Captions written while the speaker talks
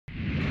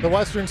The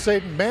Western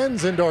State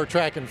men's indoor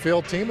track and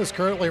field team is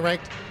currently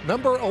ranked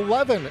number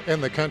 11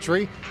 in the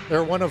country.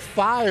 They're one of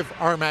 5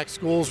 RMAC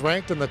schools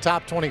ranked in the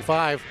top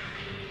 25.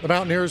 The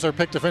Mountaineers are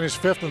picked to finish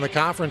 5th in the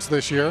conference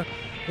this year.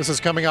 This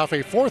is coming off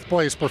a 4th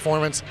place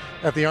performance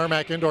at the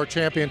RMAC Indoor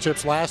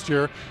Championships last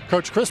year.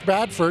 Coach Chris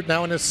Bradford,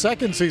 now in his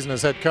 2nd season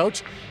as head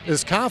coach,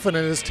 is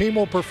confident his team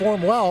will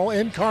perform well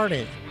in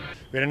Kearney.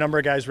 We had a number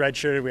of guys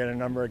redshirted. We had a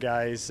number of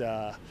guys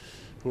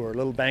who were a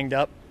little banged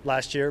up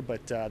last year,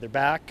 but they're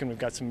back, and we've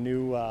got some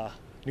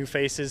new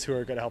faces who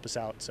are going to help us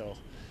out. So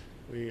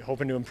we're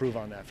hoping to improve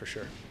on that for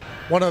sure.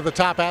 One of the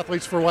top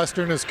athletes for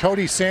Western is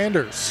Cody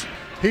Sanders.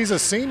 He's a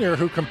senior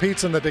who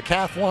competes in the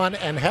decathlon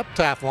and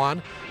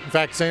heptathlon. In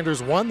fact,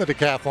 Sanders won the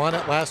decathlon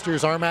at last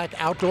year's RMAC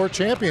Outdoor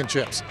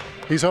Championships.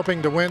 He's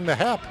hoping to win the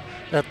hep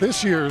at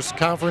this year's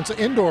Conference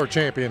Indoor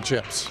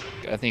Championships.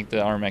 I think the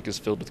RMAC is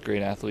filled with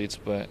great athletes,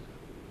 but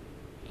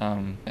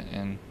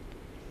and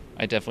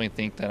I definitely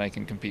think that I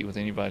can compete with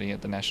anybody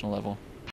at the national level.